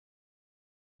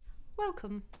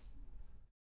Welcome.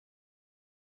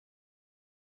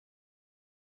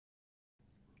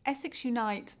 Essex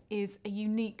Unite is a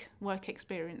unique work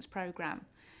experience programme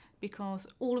because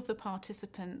all of the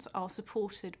participants are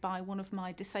supported by one of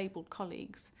my disabled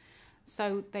colleagues.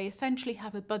 So they essentially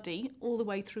have a buddy all the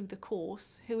way through the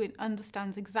course who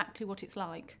understands exactly what it's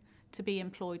like to be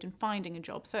employed and finding a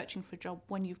job, searching for a job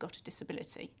when you've got a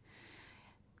disability.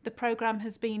 The programme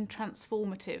has been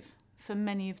transformative for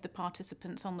many of the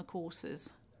participants on the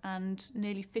courses, and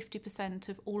nearly 50%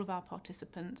 of all of our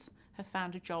participants have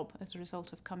found a job as a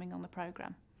result of coming on the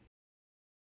programme.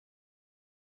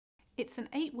 It's an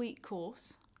 8-week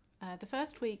course. The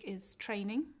first week is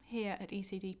training here at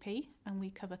ecdp, and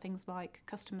we cover things like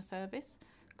customer service,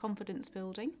 confidence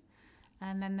building,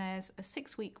 and then there's a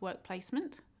 6-week work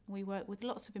placement. We work with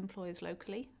lots of employers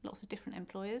locally, lots of different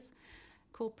employers,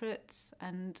 corporates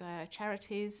and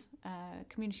charities,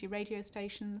 community radio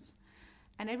stations,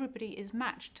 and everybody is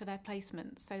matched to their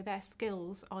placement, so their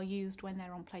skills are used when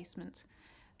they're on placement.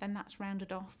 Then that's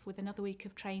rounded off with another week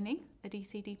of training at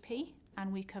ecdp,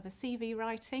 and we cover CV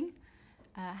writing,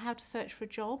 how to search for a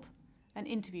job, and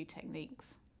interview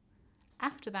techniques.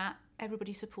 After that,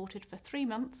 everybody's supported for 3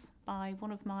 months by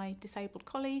one of my disabled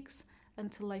colleagues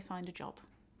until they find a job.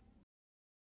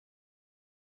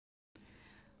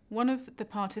 One of the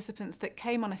participants that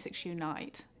came on Essex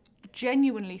Unite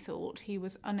genuinely thought he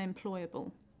was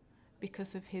unemployable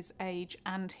because of his age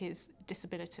and his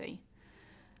disability.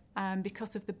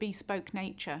 Because of the bespoke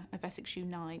nature of Essex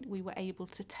Unite, we were able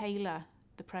to tailor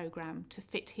the programme to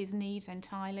fit his needs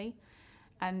entirely,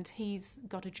 and he's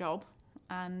got a job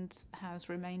and has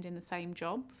remained in the same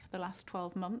job for the last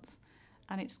 12 months,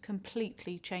 and it's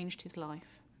completely changed his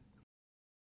life.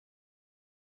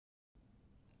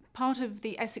 Part of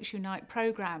the Essex Unite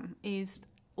programme is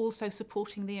also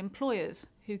supporting the employers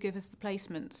who give us the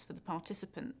placements for the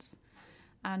participants,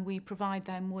 and we provide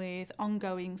them with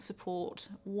ongoing support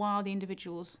while the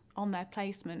individual's on their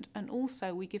placement, and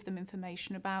also we give them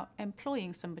information about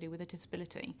employing somebody with a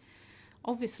disability.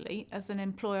 Obviously, as an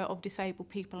employer of disabled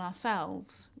people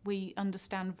ourselves, we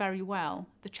understand very well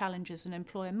the challenges an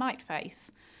employer might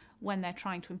face when they're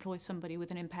trying to employ somebody with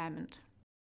an impairment.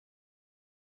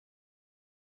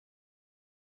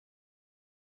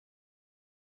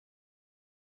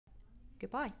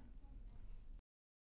 Goodbye.